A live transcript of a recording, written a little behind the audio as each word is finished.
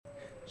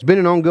It's been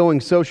an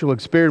ongoing social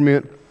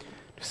experiment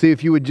to see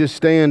if you would just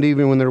stand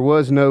even when there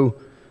was no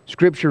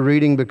scripture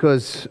reading,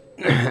 because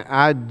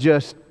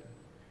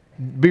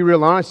be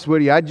real honest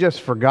with you, I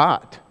just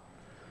forgot.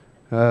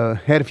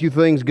 Had a few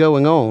things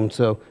going on,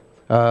 so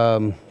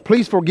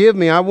please forgive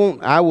me. I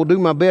will do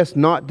my best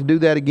not to do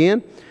that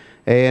again.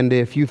 And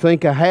if you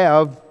think I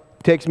have,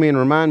 text me and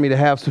remind me to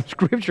have some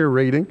scripture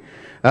reading.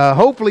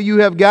 Hopefully you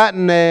have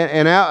gotten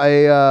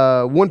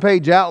a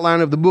one-page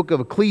outline of the book of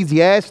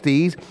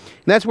Ecclesiastes.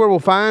 And that's where we'll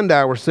find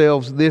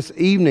ourselves this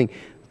evening.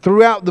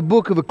 Throughout the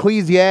book of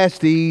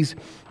Ecclesiastes,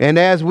 and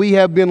as we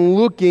have been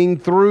looking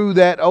through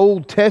that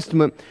Old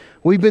Testament,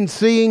 we've been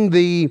seeing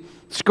the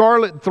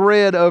scarlet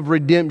thread of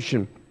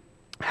redemption.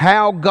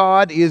 How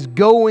God is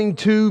going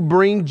to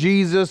bring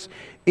Jesus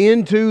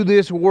into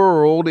this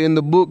world in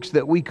the books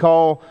that we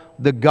call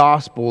the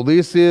Gospel.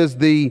 This is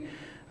the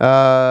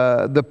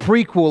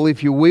prequel,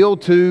 if you will,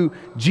 to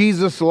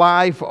Jesus'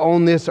 life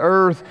on this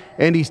earth,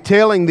 and He's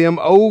telling them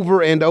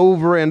over and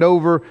over and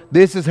over,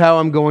 this is how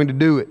I'm going to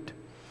do it.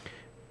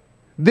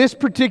 This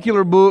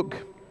particular book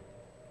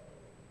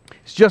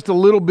is just a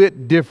little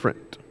bit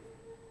different.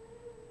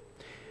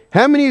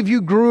 How many of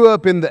you grew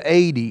up in the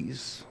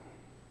 80s?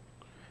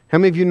 How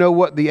many of you know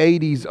what the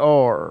 80s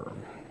are?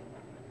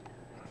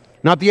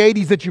 Not the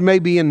 80s that you may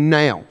be in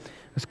now.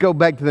 Let's go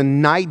back to the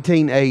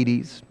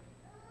 1980s.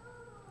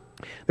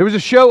 There was a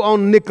show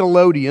on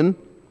Nickelodeon,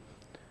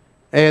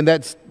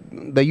 and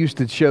they used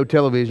to show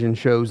television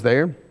shows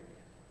there. And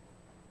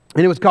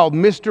it was called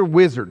Mr.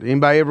 Wizard.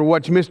 Anybody ever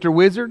watch Mr.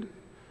 Wizard?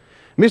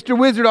 Mr.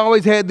 Wizard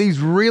always had these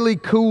really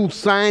cool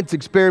science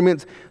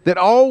experiments that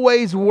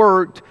always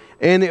worked,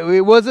 and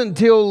it wasn't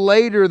until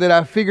later that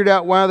I figured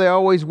out why they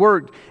always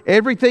worked.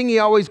 Everything he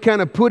always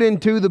kind of put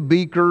into the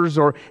beakers,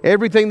 or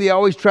everything they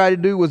always tried to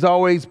do, was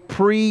always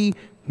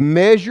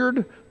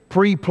pre-measured,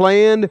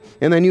 pre-planned,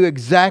 and they knew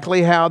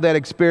exactly how that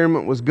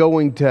experiment was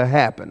going to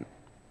happen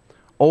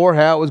or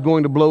how it was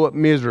going to blow up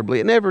miserably.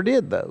 It never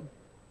did, though.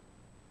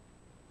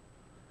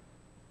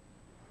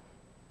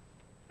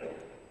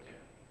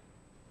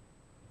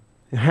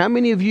 How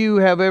many of you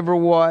have ever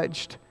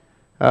watched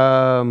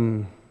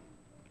Looney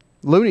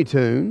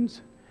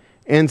Tunes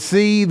and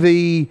see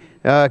the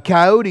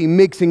coyote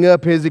mixing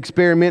up his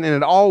experiment, and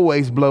it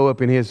always blow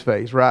up in his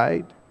face,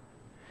 right?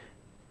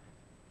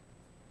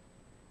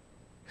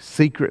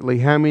 Secretly,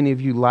 how many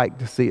of you like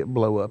to see it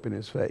blow up in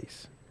his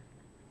face?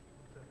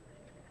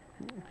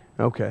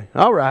 Okay,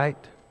 all right.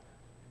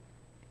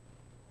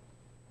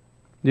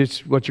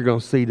 Just what you're going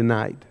to see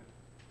tonight.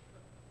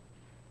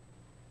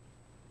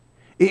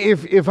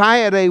 If I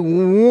had a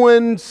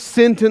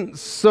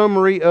one-sentence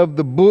summary of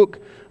the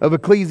book of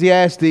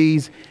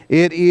Ecclesiastes,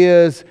 it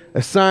is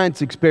a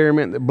science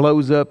experiment that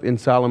blows up in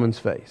Solomon's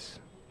face.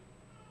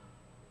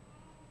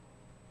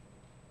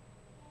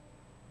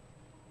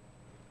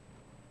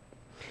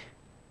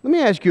 Let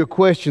me ask you a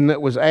question that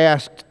was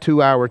asked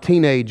to our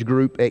teenage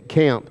group at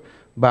camp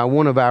by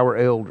one of our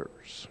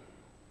elders.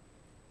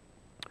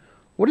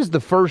 What is the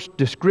first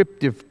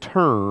descriptive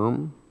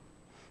term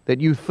that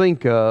you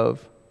think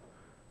of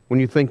when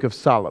you think of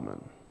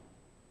Solomon?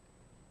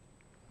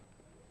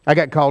 I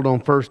got called on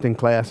first in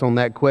class on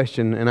that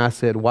question, and I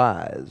said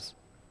wise.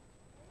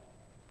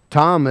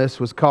 Thomas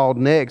was called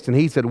next, and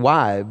he said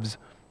wives.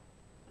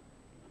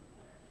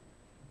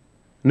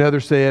 Another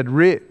said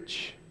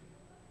rich.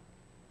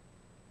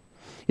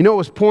 You know what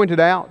was pointed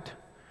out?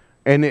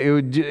 And it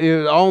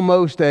was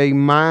almost a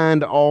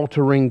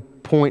mind-altering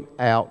point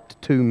out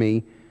to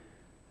me.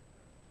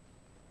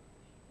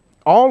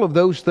 All of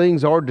those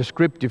things are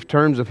descriptive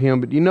terms of him,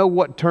 but you know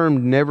what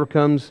term never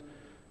comes?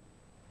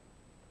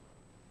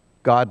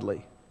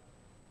 Godly.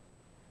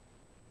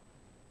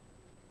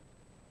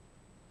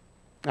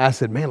 I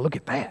said, man, look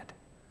at that.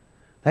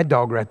 That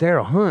dog right there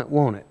will hunt,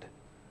 won't it?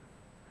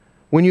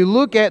 When you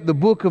look at the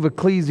book of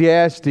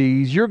Ecclesiastes,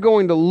 you're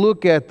going to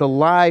look at the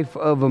life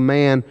of a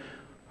man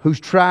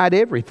who's tried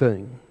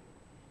everything.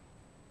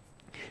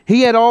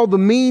 He had all the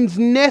means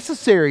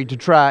necessary to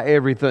try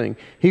everything.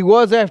 He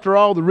was, after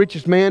all, the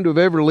richest man to have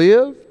ever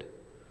lived.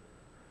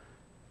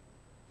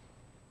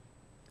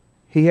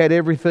 He had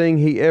everything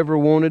he ever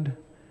wanted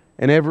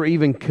and ever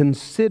even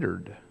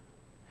considered.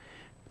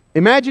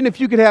 Imagine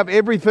if you could have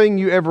everything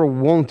you ever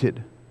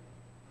wanted.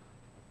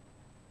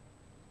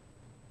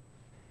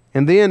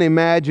 And then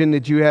imagine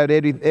that you had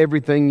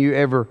everything you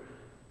ever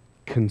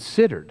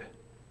considered.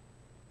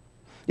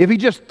 If he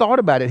just thought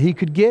about it, he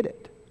could get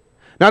it.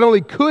 Not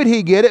only could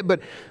he get it, but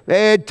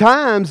at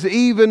times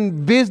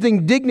even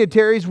visiting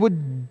dignitaries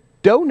would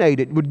donate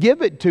it, would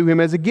give it to him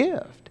as a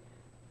gift.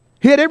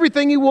 He had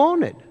everything he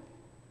wanted.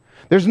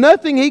 There's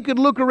nothing he could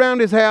look around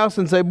his house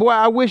and say, boy,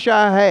 I wish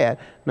I had.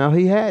 No,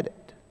 he had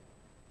it.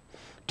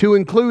 To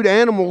include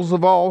animals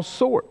of all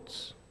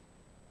sorts.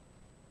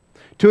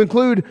 To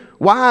include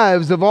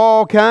wives of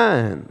all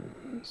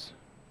kinds.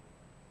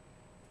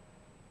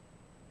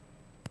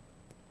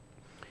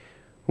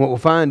 What we'll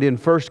find in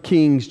 1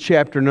 Kings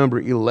chapter number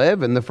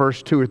 11, the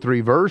first 2 or 3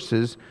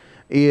 verses,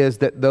 is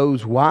that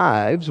those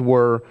wives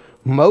were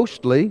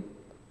mostly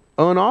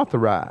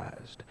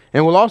unauthorized.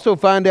 And we'll also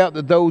find out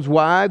that those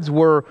wives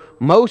were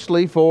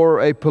mostly for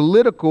a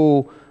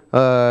political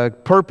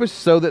purpose,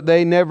 so that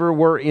they never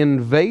were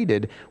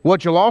invaded.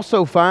 What you'll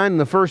also find in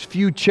the first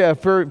few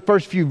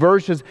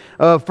verses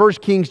of 1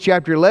 Kings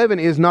chapter 11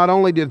 is not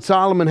only did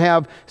Solomon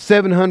have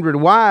 700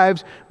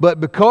 wives, but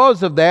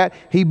because of that,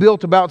 he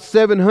built about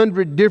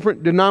 700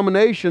 different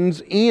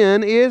denominations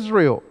in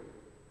Israel.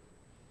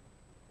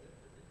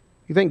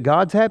 You think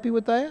God's happy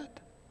with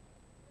that?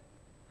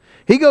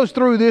 He goes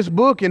through this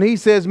book and he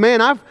says,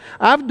 man,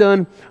 I've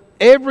done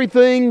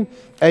everything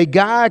a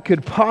guy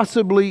could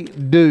possibly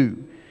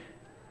do.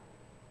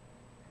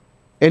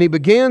 And he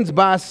begins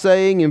by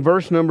saying in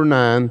verse number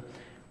 9,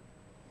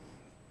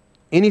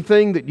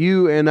 anything that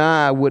you and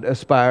I would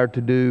aspire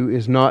to do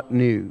is not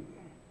new.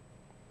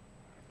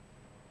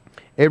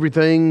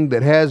 Everything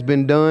that has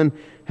been done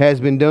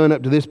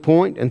up to this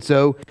point. And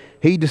so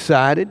he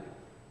decided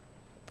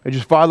to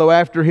just follow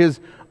after his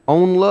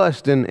own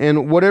lust,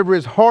 and whatever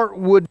his heart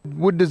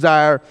would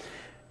desire,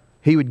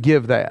 he would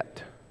give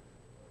that.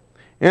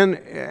 And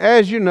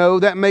as you know,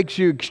 that makes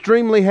you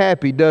extremely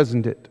happy,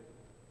 doesn't it?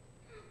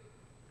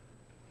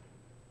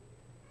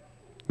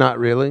 Not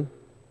really.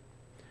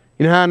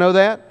 You know how I know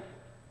that?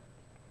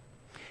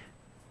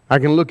 I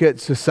can look at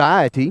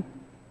society,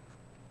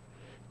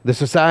 the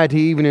society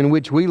even in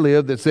which we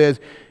live, that says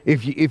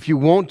if you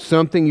want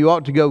something, you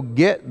ought to go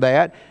get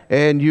that.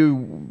 And you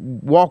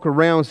walk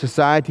around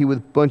society with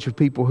a bunch of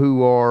people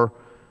who are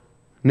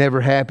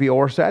never happy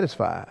or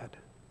satisfied.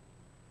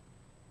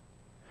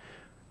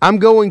 I'm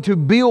going to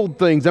build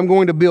things. I'm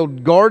going to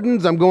build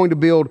gardens. I'm going to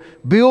build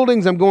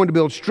buildings. I'm going to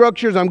build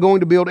structures. I'm going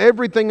to build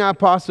everything I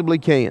possibly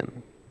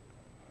can.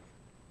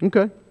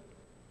 Okay.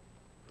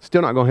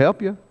 Still not going to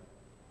help you.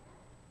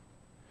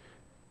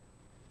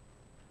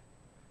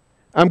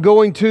 I'm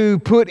going to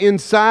put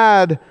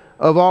inside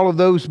of all of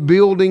those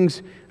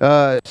buildings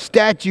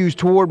statues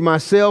toward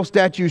myself,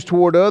 statues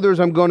toward others.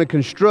 I'm going to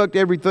construct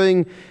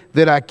everything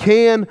that I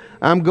can.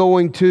 I'm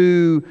going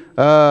to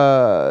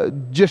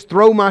just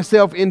throw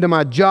myself into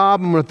my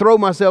job. I'm going to throw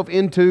myself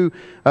into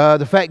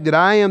the fact that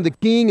I am the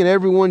king and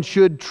everyone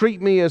should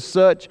treat me as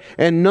such.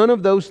 And none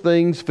of those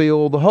things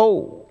fill the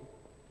whole.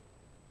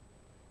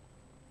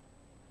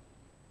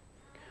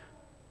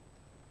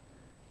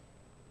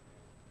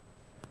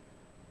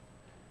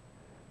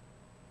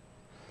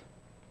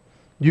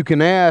 You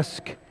can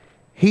ask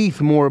Heath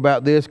more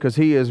about this because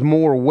he is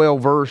more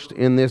well-versed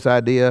in this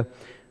idea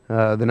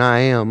than I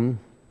am.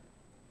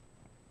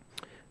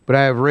 But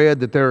I have read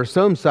that there are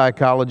some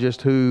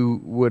psychologists who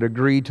would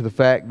agree to the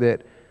fact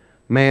that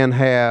man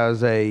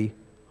has a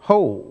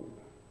hole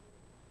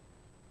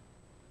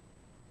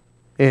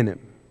in him.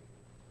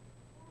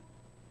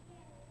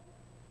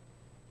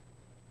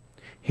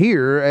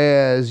 Here,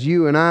 as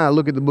you and I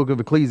look at the book of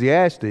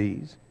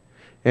Ecclesiastes,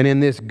 and in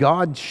this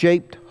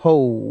God-shaped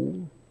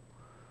hole,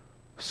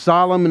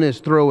 Solomon is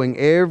throwing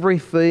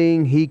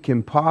everything he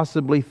can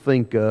possibly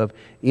think of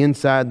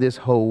inside this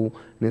hole,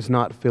 and it's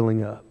not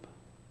filling up.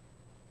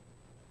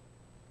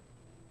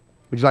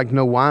 Would you like to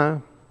know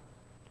why?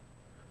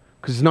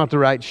 Because it's not the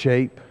right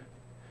shape.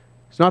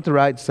 It's not the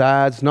right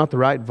size. It's not the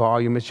right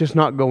volume. It's just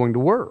not going to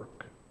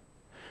work.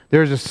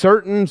 There's a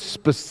certain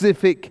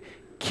specific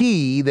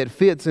key that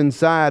fits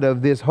inside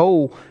of this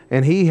hole,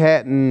 and he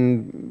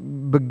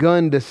hadn't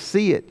begun to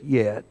see it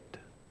yet.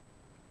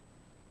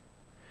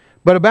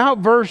 But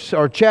about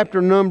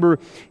chapter number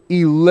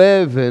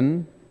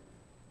 11,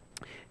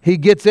 he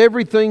gets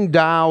everything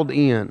dialed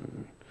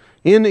in.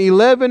 In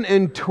 11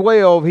 and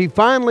 12, he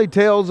finally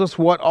tells us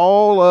what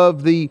all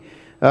of the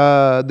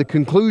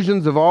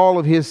conclusions of all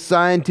of his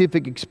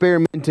scientific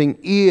experimenting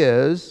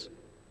is,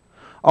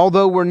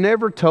 although we're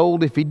never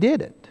told if he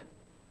did it.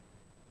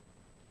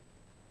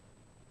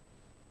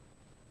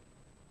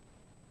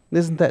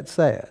 Isn't that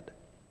sad?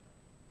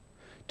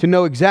 To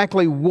know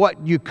exactly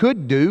what you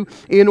could do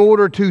in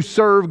order to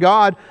serve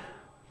God,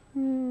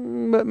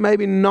 but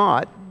maybe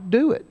not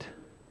do it.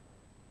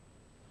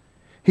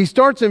 He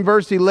starts in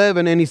verse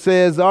 11 and he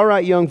says, all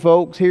right, young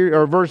folks,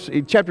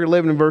 chapter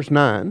 11 and verse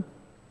 9.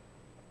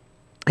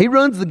 He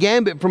runs the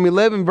gambit from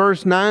 11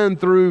 verse 9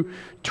 through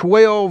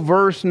 12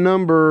 verse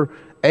number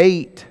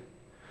 8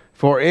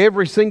 for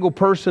every single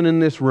person in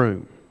this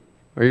room.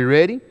 Are you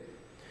ready?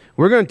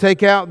 We're going to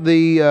take out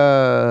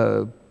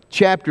the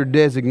chapter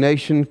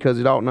designation because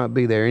it ought not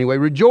be there. Anyway,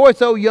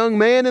 rejoice, O young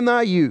man, in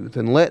thy youth,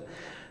 and let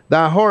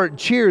thy heart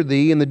cheer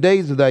thee in the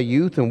days of thy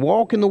youth, and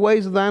walk in the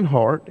ways of thine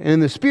heart, and in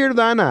the spirit of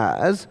thine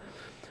eyes.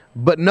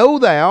 But know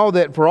thou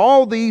that for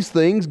all these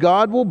things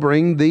God will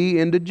bring thee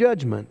into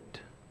judgment.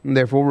 And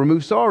therefore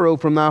remove sorrow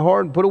from thy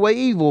heart, and put away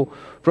evil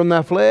from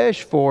thy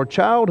flesh, for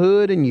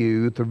childhood and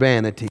youth are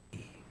vanity.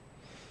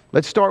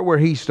 Let's start where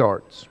he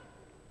starts.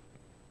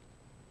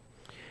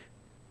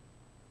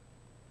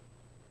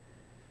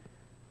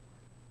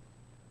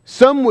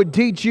 Some would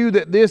teach you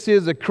that this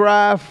is a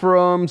cry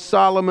from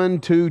Solomon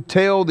to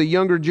tell the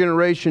younger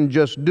generation,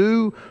 just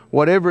do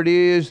whatever it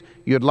is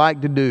you'd like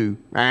to do.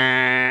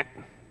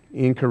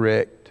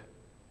 Incorrect.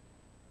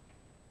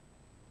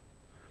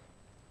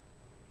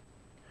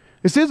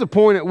 This is a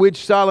point at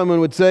which Solomon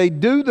would say,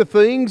 do the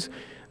things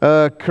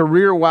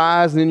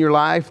career-wise in your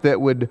life that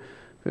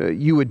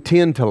you would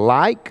tend to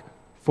like.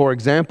 For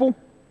example,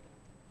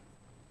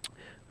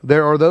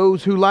 there are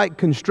those who like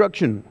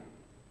construction,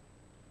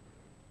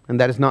 and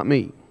that is not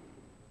me.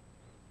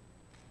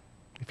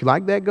 If you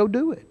like that, go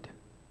do it.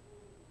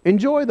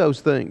 Enjoy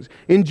those things.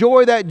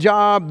 Enjoy that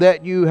job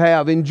that you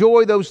have.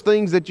 Enjoy those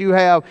things that you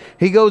have.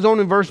 He goes on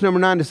in verse number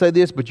 9 to say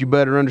this, but you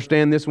better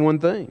understand this one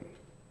thing.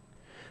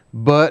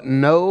 But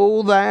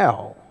know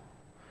thou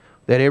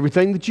that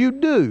everything that you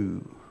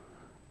do,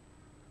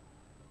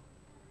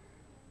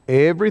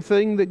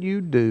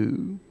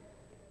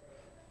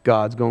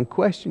 God's going to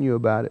question you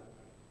about it.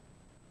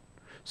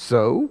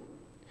 So,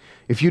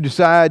 if you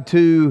decide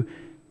to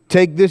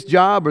take this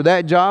job or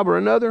that job or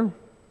another,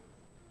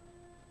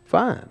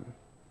 fine.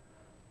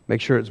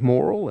 Make sure it's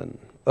moral and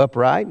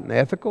upright and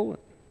ethical.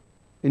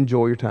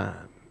 Enjoy your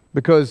time.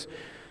 Because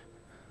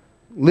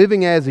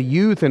living as a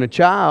youth and a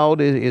child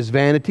is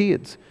vanity.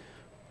 It's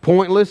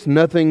pointless.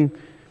 Nothing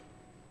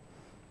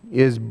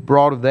is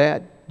brought of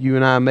that. You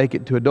and I make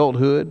it to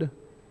adulthood.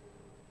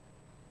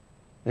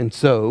 And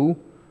so,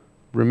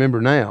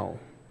 remember now,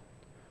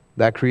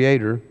 thy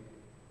Creator,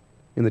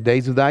 in the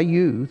days of thy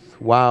youth,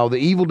 while the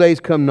evil days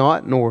come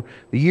not, nor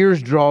the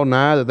years draw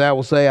nigh, that thou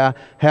wilt say, I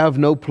have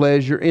no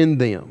pleasure in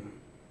them.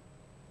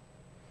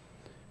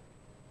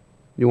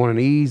 You want an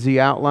easy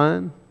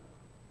outline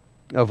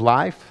of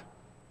life?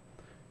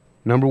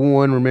 Number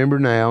 1, remember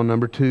now.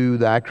 Number 2,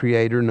 thy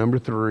Creator. Number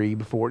 3,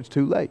 before it's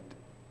too late.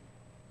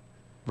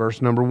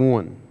 Verse number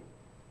 1.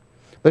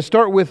 Let's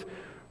start with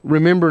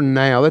remember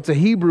now. That's a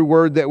Hebrew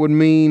word that would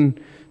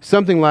mean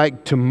something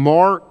like to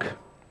mark,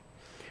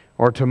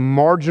 or to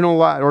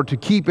marginalize, or to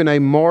keep in a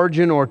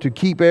margin, or to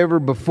keep ever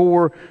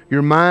before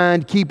your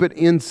mind. Keep it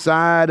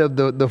inside of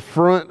the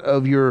front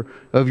of your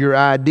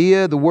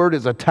idea. The word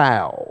is a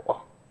tau.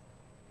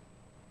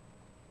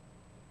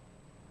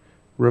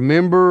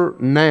 Remember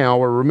now,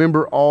 or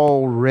remember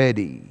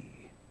already.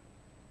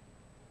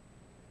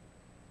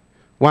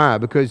 Why?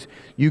 Because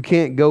you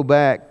can't go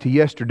back to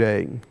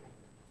yesterday,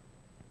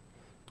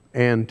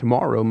 and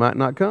tomorrow might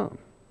not come.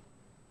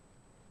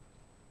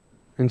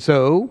 And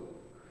so,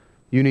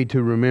 you need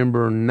to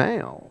remember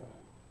now.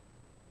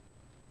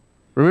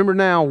 Remember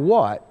now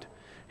what?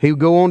 He would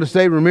go on to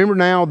say, remember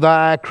now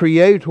thy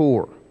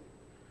Creator.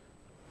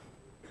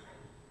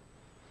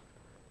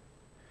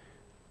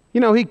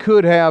 You know, he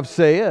could have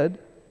said,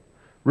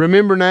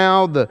 remember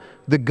now the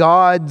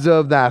gods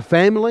of thy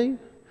family.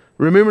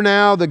 Remember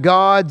now the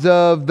gods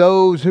of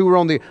those who were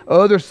on the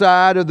other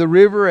side of the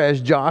river,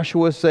 as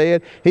Joshua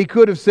said. He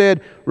could have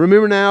said,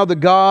 remember now the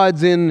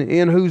gods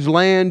in whose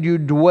land you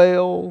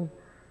dwell.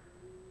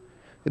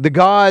 The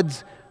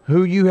gods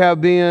who you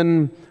have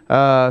been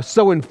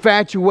so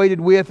infatuated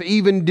with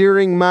even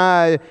during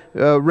my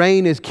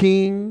reign as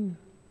king.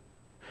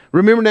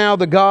 Remember now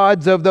the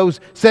gods of those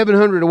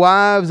 700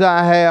 wives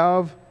I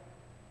have.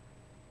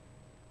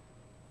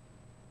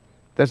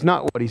 That's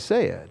not what he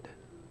said.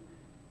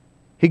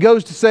 He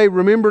goes to say,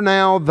 remember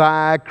now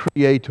thy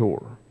Creator,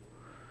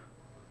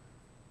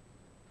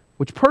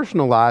 which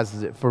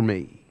personalizes it for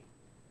me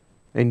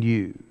and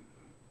you.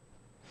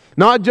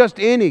 Not just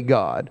any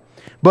God,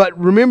 but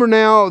remember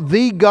now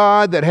the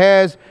God that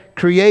has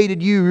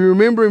created you. You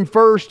remember Him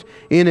first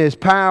in His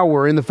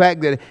power, in the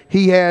fact that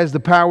He has the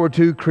power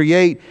to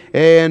create,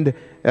 and in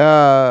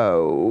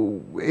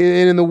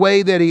the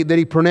way that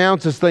He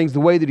pronounces things, the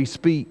way that He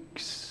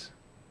speaks.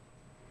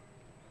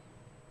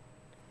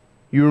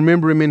 You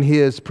remember Him in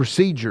His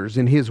procedures,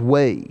 in His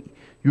way.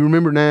 You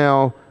remember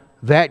now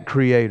that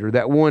Creator,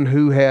 that one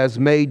who has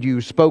made you,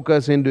 spoke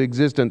us into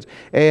existence,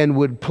 and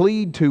would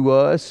plead to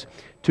us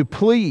to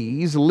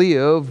please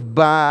live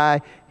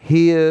by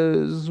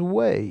His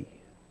way.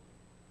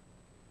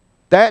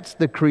 That's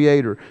the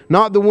Creator.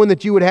 Not the one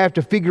that you would have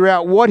to figure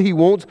out what He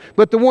wants,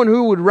 but the one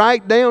who would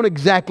write down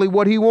exactly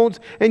what He wants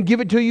and give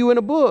it to you in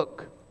a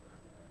book.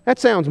 That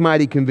sounds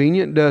mighty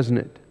convenient, doesn't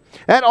it?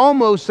 That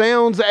almost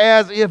sounds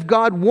as if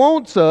God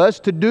wants us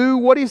to do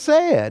what He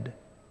said.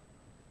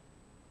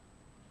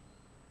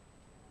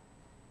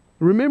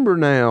 Remember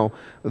now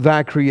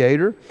thy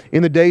Creator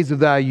in the days of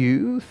thy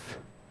youth,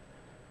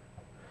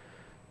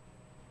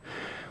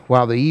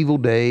 while the evil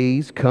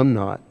days come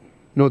not,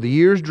 nor the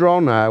years draw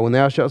nigh, when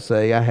thou shalt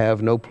say, I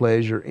have no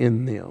pleasure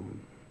in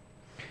them.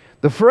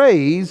 The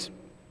phrase,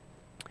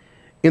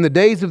 in the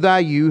days of thy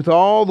youth,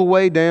 all the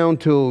way down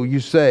till you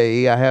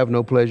say, I have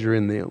no pleasure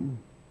in them.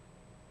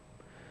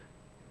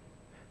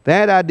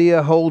 That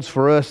idea holds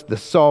for us the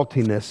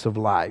saltiness of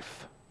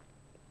life.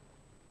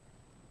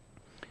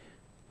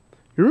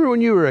 You remember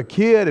when you were a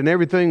kid and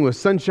everything was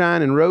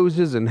sunshine and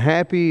roses and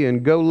happy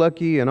and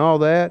go-lucky and all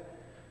that?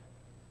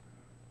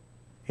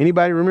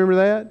 Anybody remember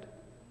that?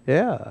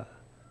 Yeah.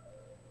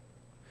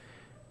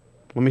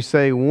 Let me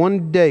say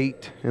one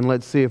date and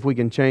let's see if we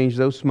can change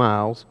those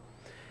smiles.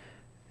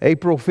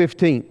 April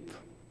 15th.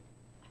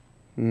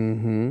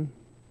 Anybody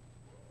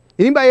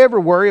ever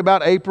worry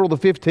about April the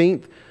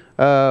 15th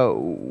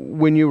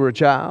when you were a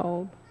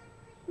child?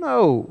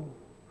 No.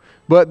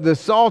 But the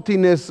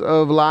saltiness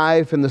of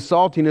life and the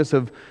saltiness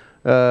of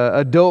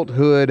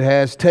adulthood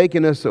has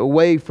taken us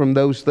away from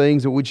those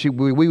things which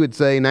we would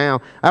say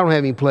now, I don't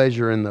have any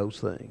pleasure in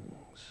those things.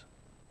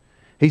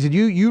 He said,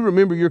 you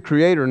remember your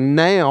Creator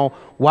now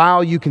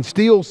while you can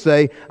still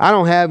say, I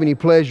don't have any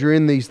pleasure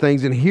in these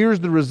things. And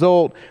here's the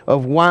result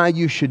of why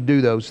you should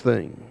do those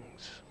things.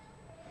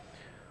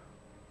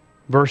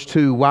 Verse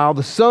 2, while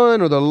the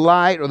sun or the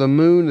light or the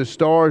moon, the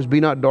stars be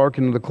not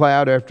darkened, or the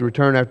cloud after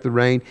return after the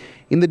rain,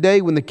 in the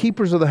day when the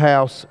keepers of the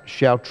house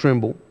shall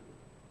tremble.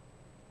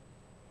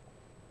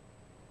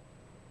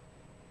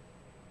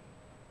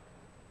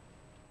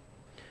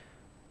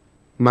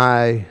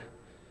 My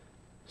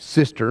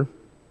sister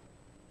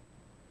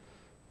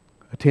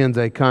attends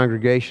a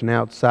congregation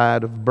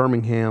outside of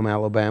Birmingham,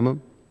 Alabama.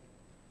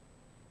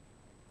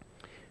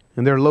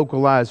 And their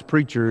localized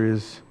preacher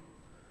is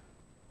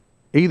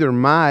either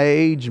my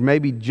age,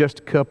 maybe just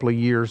a couple of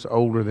years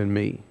older than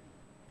me.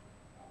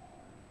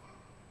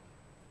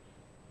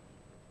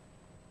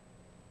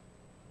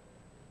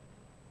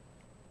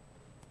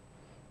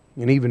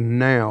 And even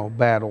now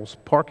battles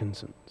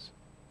Parkinson's,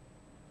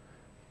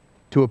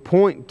 to a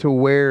point to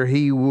where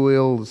he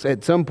will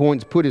at some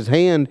points put his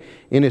hand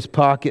in his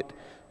pocket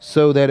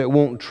so that it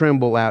won't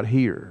tremble out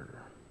here.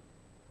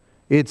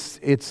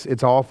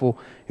 It's awful.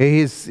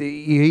 He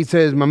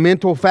says, my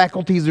mental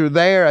faculties are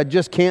there, I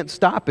just can't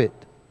stop it.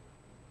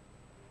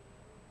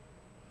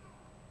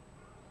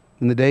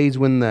 In the days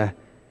when the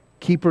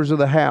keepers of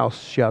the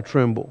house shall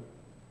tremble.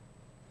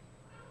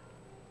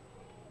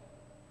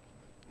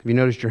 Have you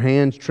noticed your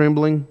hands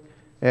trembling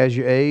as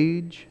you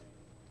age?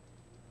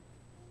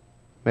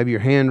 Maybe your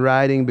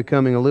handwriting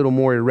becoming a little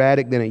more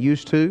erratic than it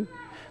used to.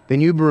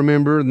 Then you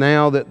remember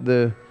now that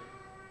the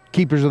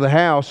keepers of the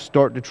house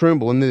start to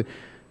tremble. And the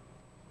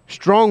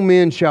strong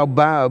men shall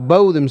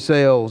bow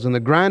themselves, and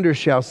the grinders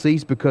shall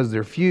cease because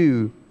they're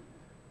few.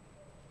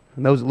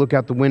 And those that look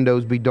out the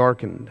windows be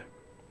darkened.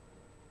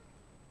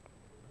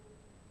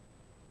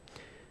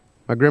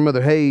 My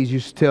grandmother Hayes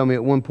used to tell me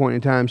at one point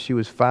in time she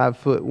was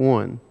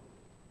 5'1".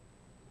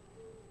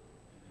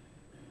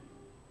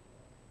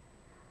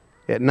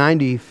 At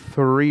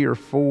 93 or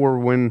 4,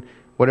 when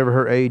whatever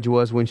her age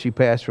was when she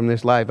passed from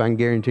this life, I can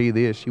guarantee you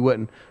this, she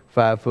wasn't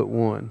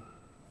 5'1".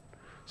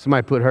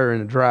 Somebody put her in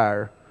a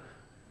dryer.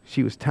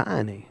 She was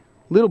tiny,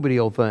 little bitty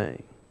old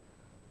thing.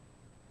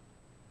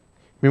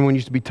 Remember when you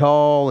used to be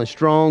tall and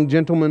strong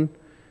gentlemen,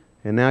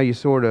 and now you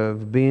sort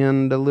of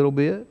bend a little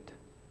bit?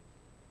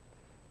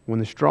 When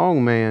the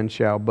strong man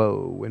shall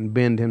bow and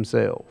bend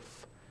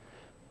himself.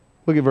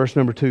 Look at verse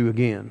number 2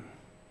 again.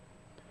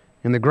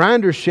 And the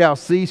grinders shall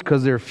cease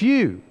because they're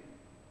few.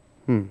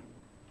 When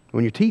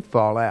your teeth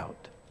fall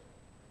out.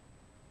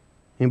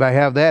 Anybody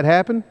have that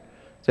happen?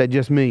 Is that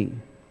just me?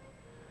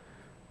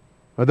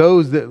 Or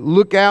those that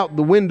look out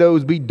the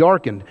windows be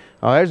darkened?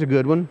 Oh, there's a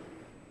good one.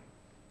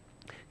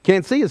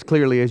 Can't see as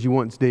clearly as you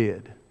once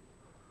did.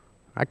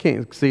 I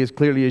can't see as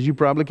clearly as you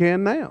probably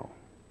can now.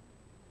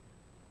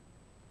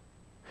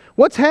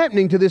 What's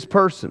happening to this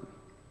person?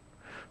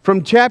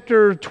 From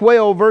chapter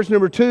 12, verse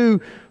number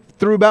 2,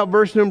 through about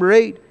verse number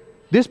 8,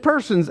 this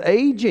person's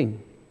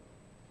aging.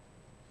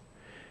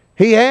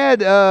 He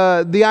had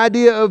the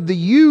idea of the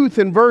youth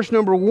in verse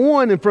number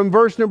 1, and from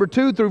verse number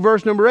 2 through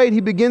verse number 8,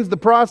 he begins the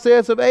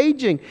process of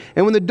aging.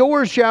 And when the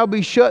doors shall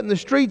be shut in the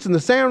streets, and the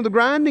sound of the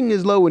grinding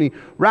is low, and he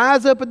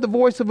rise up at the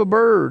voice of a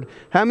bird.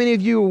 How many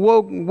of you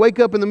wake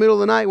up in the middle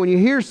of the night when you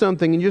hear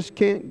something and just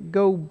can't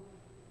go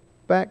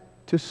back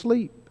to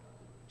sleep?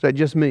 Is that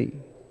just me?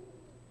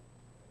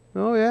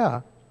 Oh,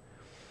 yeah.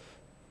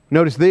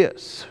 Notice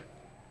this.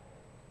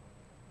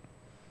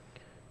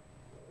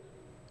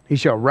 He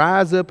shall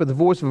rise up at the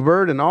voice of a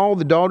bird, and all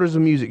the daughters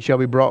of music shall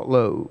be brought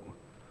low.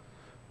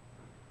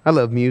 I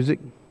love music.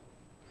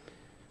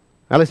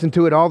 I listen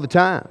to it all the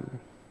time.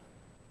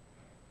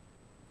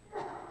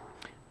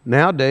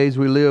 Nowadays,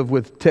 we live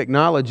with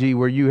technology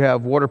where you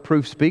have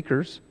waterproof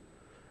speakers.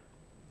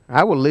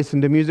 I will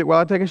listen to music while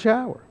I take a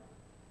shower.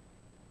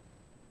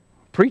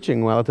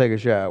 Preaching while I take a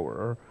shower,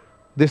 or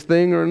this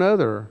thing or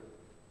another.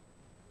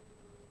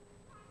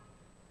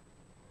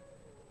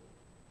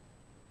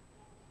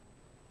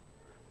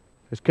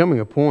 There's coming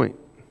a point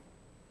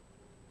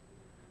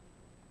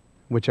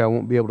which I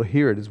won't be able to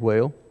hear it as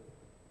well.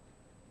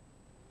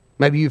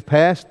 Maybe you've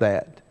passed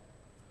that.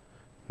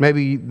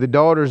 Maybe the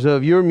daughters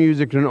of your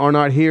music are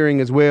not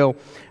hearing as well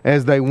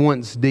as they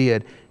once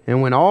did.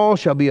 And when all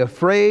shall be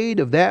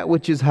afraid of that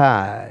which is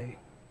high.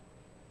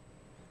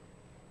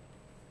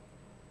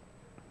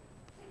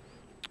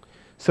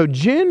 So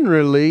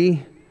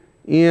generally,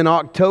 in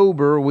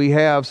October, we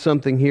have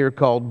something here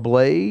called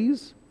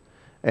Blaze.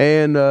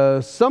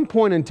 And some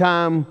point in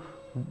time,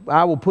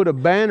 I will put a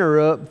banner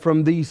up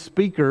from these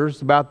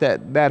speakers about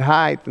that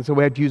height. And so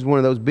we have to use one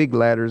of those big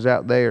ladders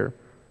out there.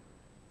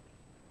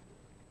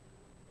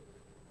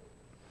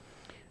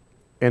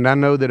 And I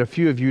know that a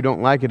few of you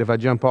don't like it if I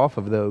jump off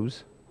of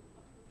those.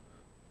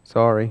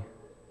 Sorry.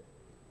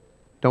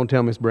 Don't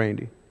tell Miss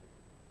Brandy.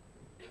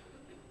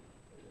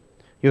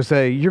 You'll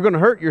say, you're going to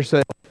hurt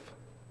yourself.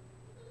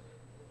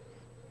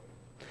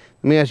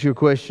 Let me ask you a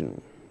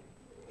question.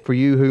 For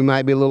you who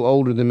might be a little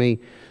older than me,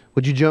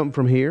 would you jump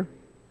from here?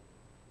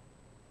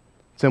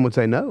 Some would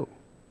say no.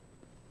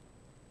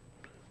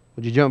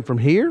 Would you jump from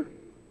here?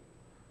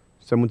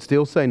 Some would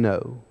still say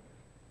no.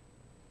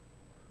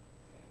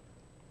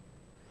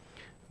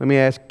 Let me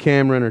ask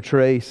Cameron or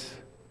Trace,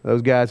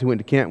 those guys who went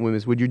to camp with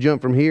us, would you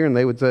jump from here? And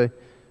they would say,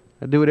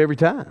 I do it every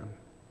time.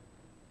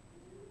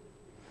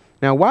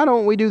 Now, why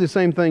don't we do the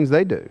same things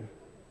they do?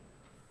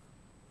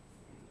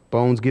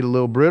 Bones get a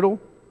little brittle,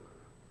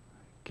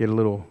 get a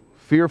little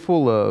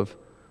fearful of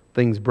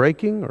things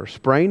breaking or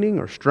spraining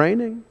or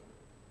straining.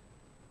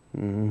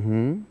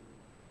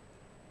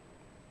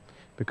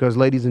 Because,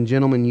 ladies and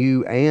gentlemen,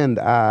 you and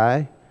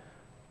I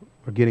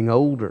are getting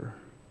older.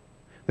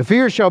 The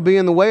fear shall be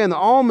in the way, and the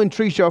almond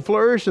tree shall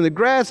flourish, and the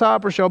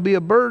grasshopper shall be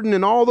a burden,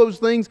 and all those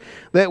things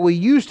that we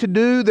used to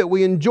do, that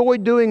we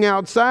enjoyed doing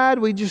outside,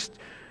 we just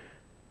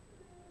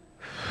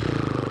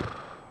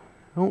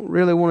don't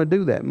really want to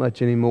do that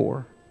much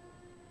anymore.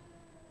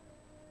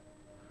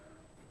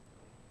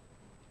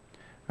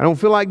 I don't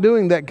feel like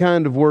doing that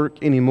kind of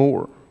work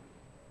anymore.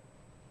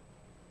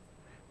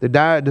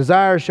 The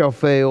desire shall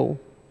fail.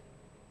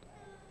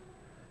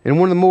 And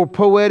one of the more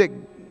poetic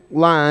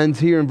lines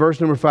here in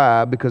verse number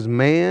 5, because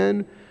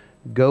man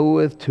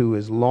goeth to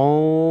his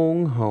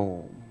long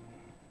home.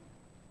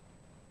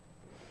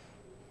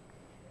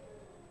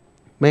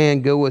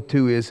 Man goeth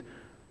to his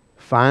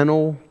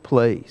final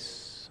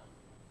place.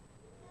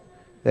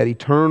 That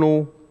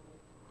eternal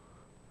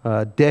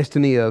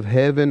destiny of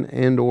heaven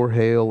and or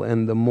hell.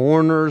 And the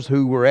mourners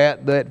who were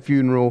at that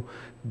funeral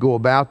go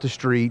about the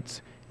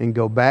streets and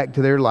go back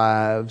to their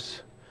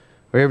lives.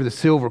 Wherever the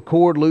silver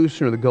cord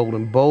loosened, or the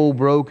golden bowl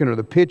broken, or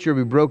the pitcher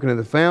be broken at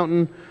the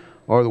fountain,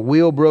 or the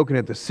wheel broken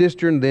at the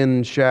cistern,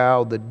 then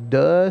shall the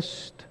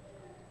dust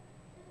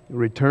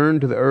return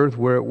to the earth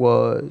where it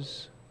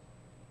was,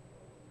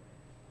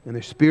 and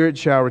the spirit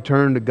shall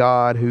return to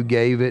God who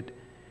gave it.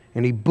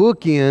 And he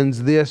bookends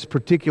this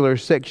particular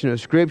section of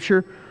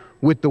Scripture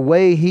with the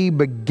way he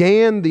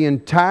began the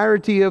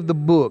entirety of the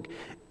book.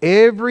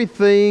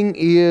 Everything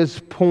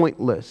is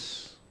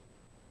pointless.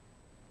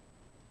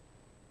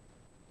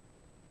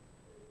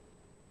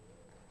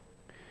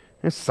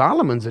 And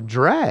Solomon's a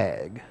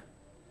drag.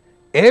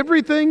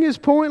 Everything is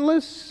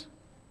pointless.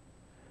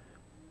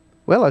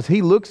 Well, as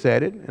he looks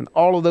at it, and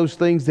all of those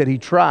things that he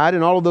tried,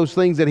 and all of those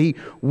things that he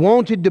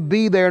wanted to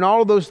be there, and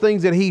all of those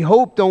things that he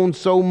hoped on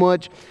so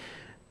much,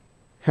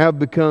 have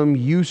become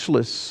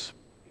useless,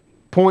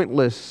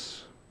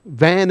 pointless,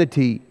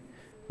 vanity,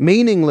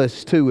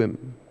 meaningless to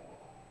him.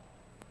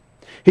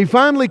 He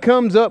finally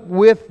comes up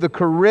with the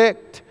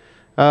correct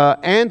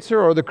answer,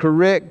 or the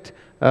correct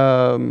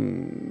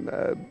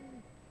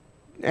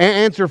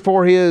answer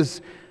for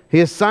his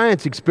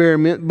science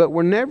experiment, but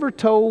we're never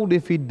told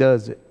if he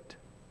does it.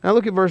 Now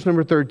look at verse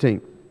number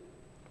 13.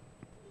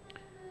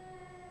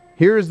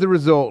 Here is the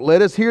result.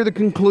 Let us hear the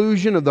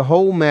conclusion of the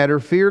whole matter.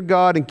 Fear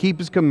God and keep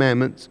His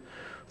commandments,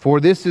 for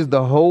this is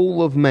the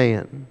whole of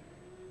man.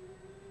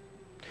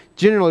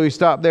 Generally we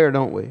stop there,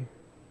 don't we?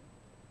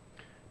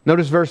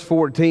 Notice verse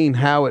 14,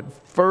 how it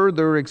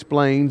further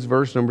explains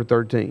verse number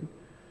 13.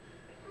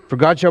 For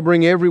God shall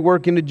bring every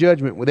work into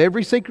judgment with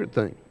every secret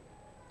thing,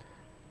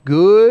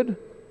 good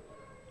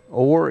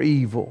or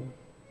evil.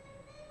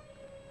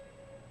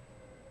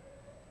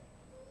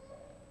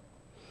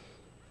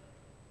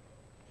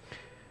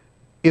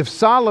 If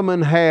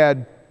Solomon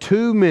had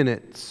 2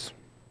 minutes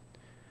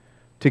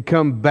to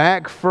come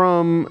back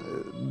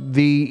from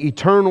the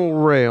eternal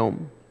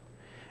realm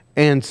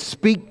and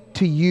speak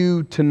to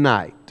you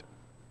tonight,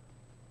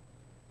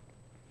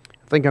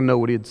 I think I know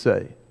what he'd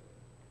say.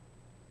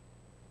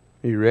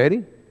 Are you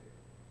ready?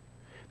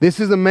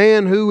 This is a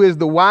man who is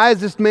the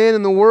wisest man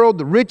in the world,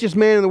 the richest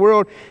man in the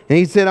world, and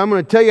he said, I'm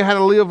going to tell you how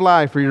to live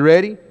life. Are you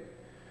ready?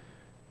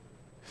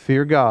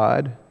 Fear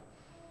God.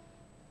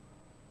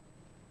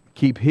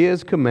 Keep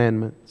His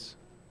commandments.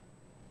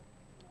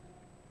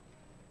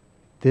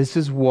 This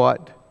is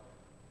what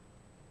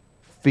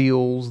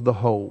fills the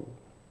hole.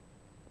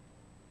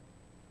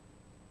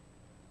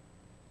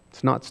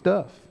 It's not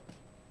stuff.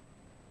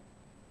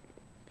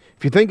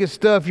 If you think it's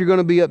stuff, you're going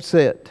to be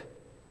upset.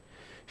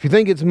 If you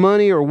think it's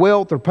money or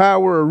wealth or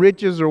power or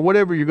riches or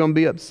whatever, you're going to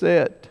be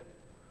upset.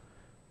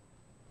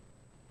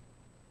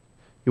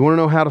 You want to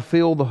know how to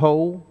fill the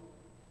hole?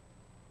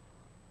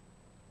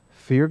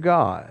 Fear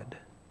God.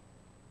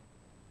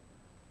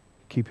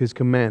 Keep His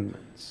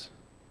commandments.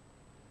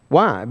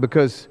 Why?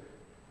 Because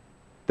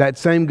that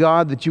same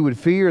God that you would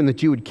fear and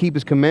that you would keep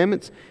His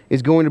commandments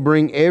is going to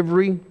bring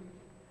every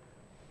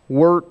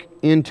work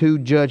into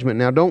judgment.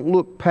 Now, don't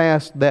look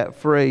past that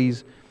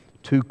phrase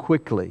too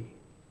quickly.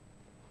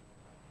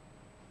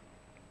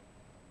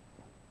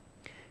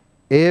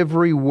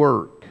 Every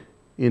work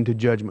into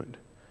judgment.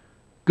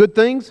 Good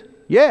things?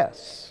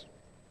 Yes.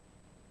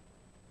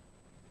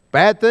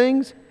 Bad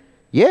things?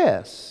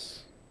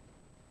 Yes.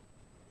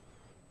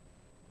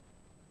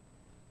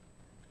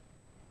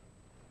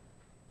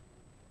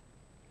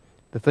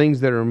 The things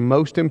that are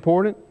most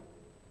important?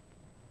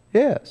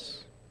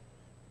 Yes.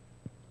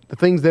 The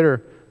things that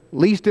are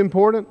least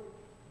important?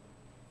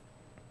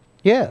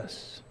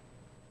 Yes.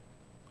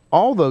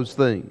 All those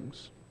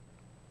things.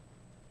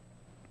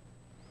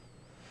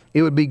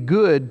 It would be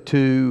good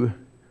to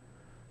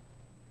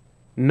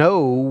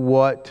know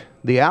what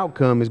the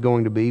outcome is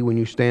going to be when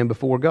you stand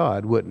before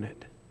God, wouldn't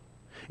it?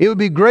 It would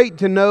be great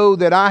to know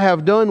that I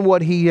have done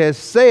what He has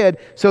said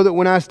so that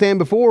when I stand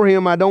before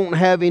Him, I don't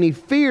have any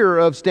fear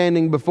of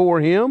standing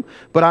before Him,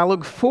 but I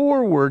look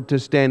forward to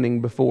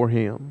standing before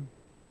Him.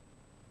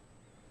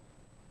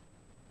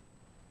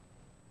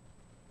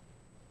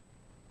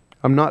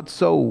 I'm not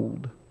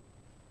sold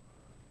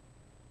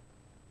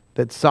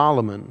that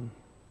Solomon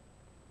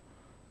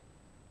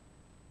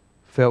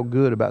felt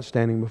good about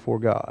standing before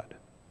God.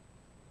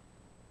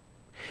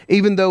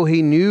 Even though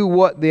he knew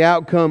what the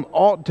outcome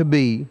ought to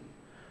be,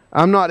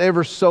 I'm not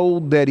ever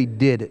sold that he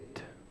did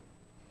it.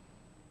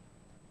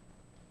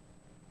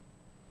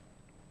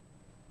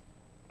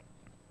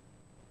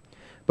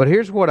 But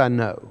here's what I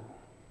know.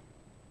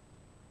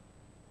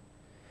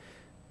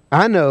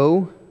 I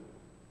know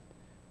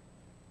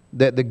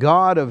that the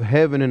God of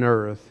heaven and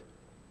earth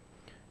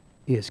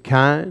is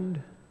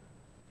kind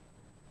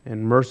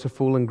and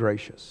merciful and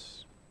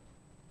gracious.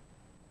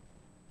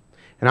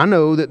 And I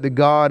know that the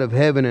God of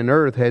heaven and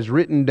earth has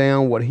written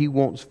down what He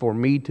wants for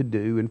me to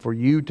do and for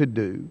you to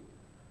do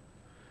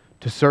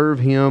to serve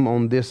Him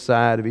on this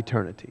side of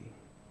eternity.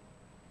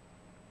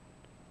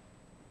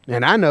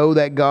 And I know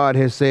that God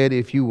has said,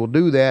 if you will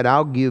do that,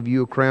 I'll give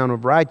you a crown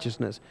of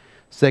righteousness.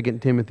 2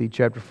 Timothy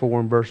chapter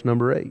 4 and verse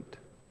number 8.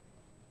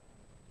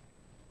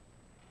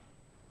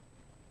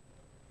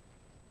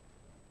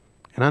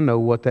 And I know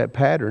what that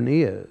pattern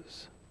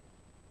is.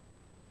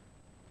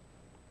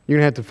 You're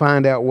going to have to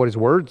find out what His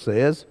Word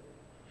says.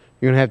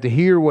 You're going to have to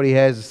hear what He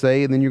has to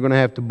say, and then you're going to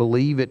have to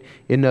believe it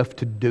enough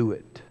to do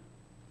it.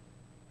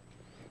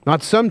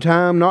 Not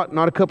sometime,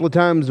 not a couple of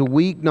times a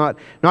week, not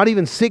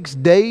even 6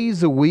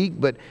 days a week,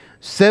 but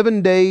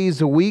 7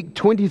 days a week,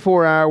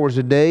 24 hours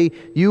a day.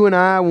 You and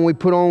I, when we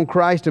put on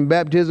Christ in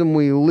baptism,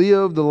 we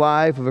live the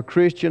life of a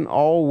Christian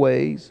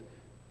always,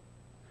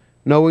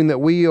 knowing that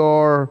we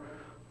are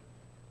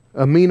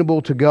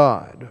amenable to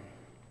God.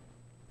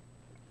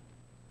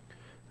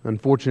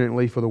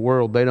 Unfortunately for the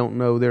world, they don't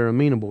know they're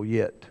amenable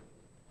yet.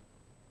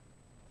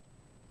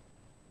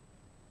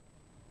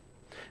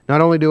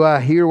 Not only do I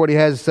hear what He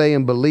has to say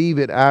and believe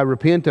it, I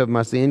repent of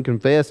my sin,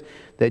 confess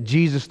that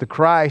Jesus the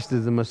Christ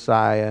is the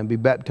Messiah, and be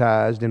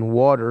baptized in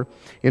water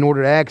in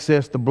order to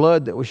access the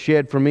blood that was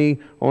shed for me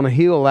on a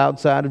hill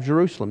outside of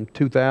Jerusalem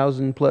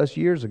 2,000 plus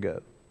years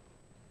ago.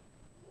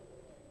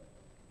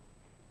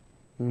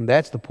 And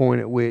that's the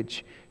point at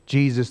which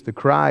Jesus the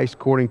Christ,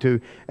 according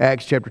to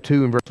Acts chapter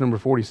 2 and verse number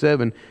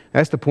 47,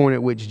 that's the point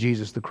at which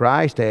Jesus the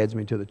Christ adds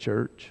me to the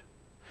church.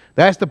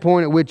 That's the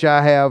point at which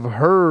I have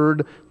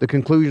heard the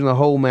conclusion of the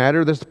whole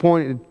matter. That's the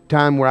point in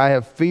time where I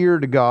have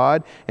feared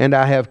God, and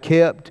I have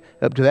kept,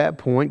 up to that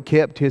point,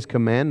 kept His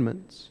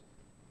commandments.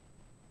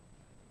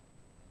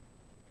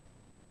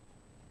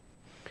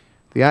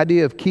 The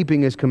idea of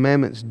keeping His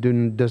commandments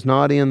does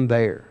not end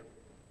there.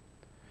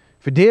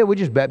 If it did, we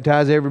just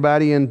baptize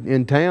everybody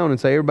in town and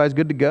say everybody's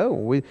good to go.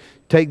 We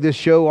take this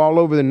show all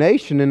over the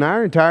nation, and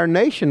our entire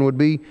nation would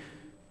be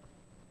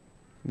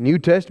New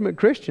Testament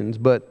Christians.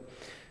 But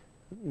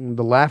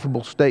the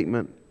laughable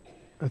statement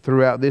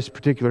throughout this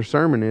particular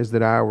sermon is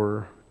that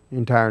our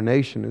entire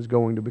nation is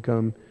going to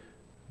become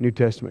New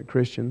Testament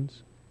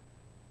Christians.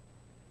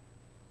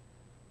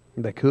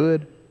 They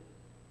could.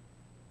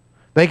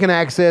 They can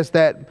access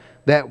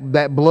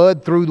that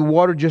blood through the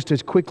water just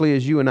as quickly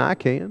as you and I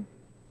can.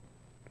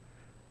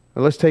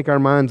 Now let's take our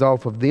minds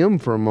off of them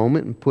for a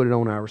moment and put it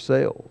on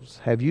ourselves.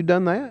 Have you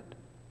done that?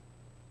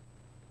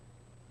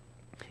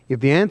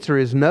 If the answer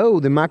is no,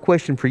 then my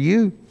question for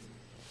you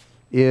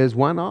is,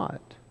 why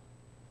not?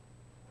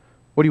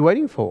 What are you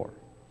waiting for?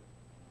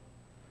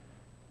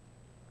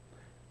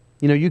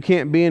 You know, you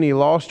can't be any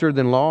loster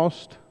than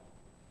lost.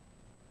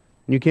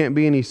 You can't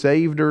be any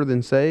saveder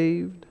than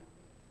saved.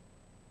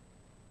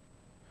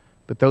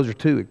 But those are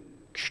two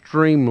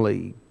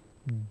extremely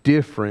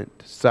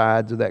different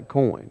sides of that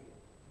coin.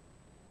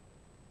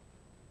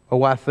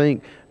 Oh, I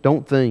think.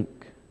 Don't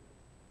think.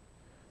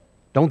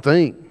 Don't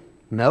think.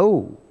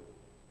 No.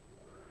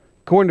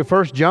 According to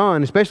 1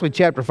 John, especially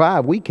chapter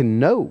 5, we can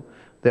know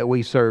that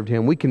we served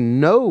Him. We can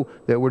know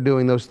that we're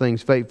doing those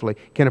things faithfully.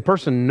 Can a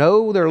person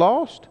know they're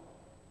lost?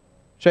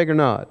 Shake or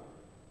nod.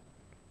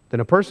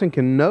 Then a person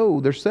can know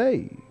they're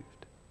saved.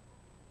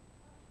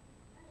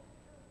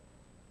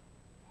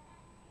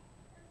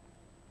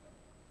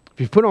 If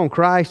you've put on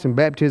Christ in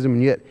baptism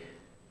and yet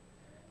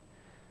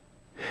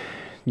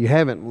you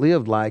haven't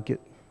lived like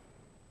it,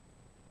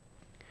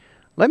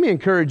 let me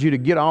encourage you to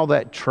get all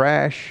that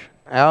trash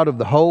out of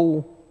the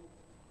hole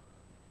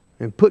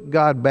and put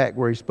God back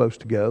where He's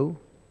supposed to go.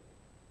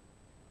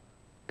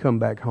 Come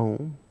back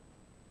home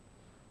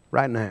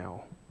right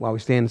now while we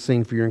stand and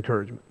sing for your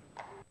encouragement.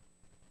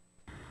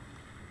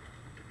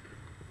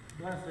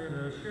 Blessed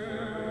assurance.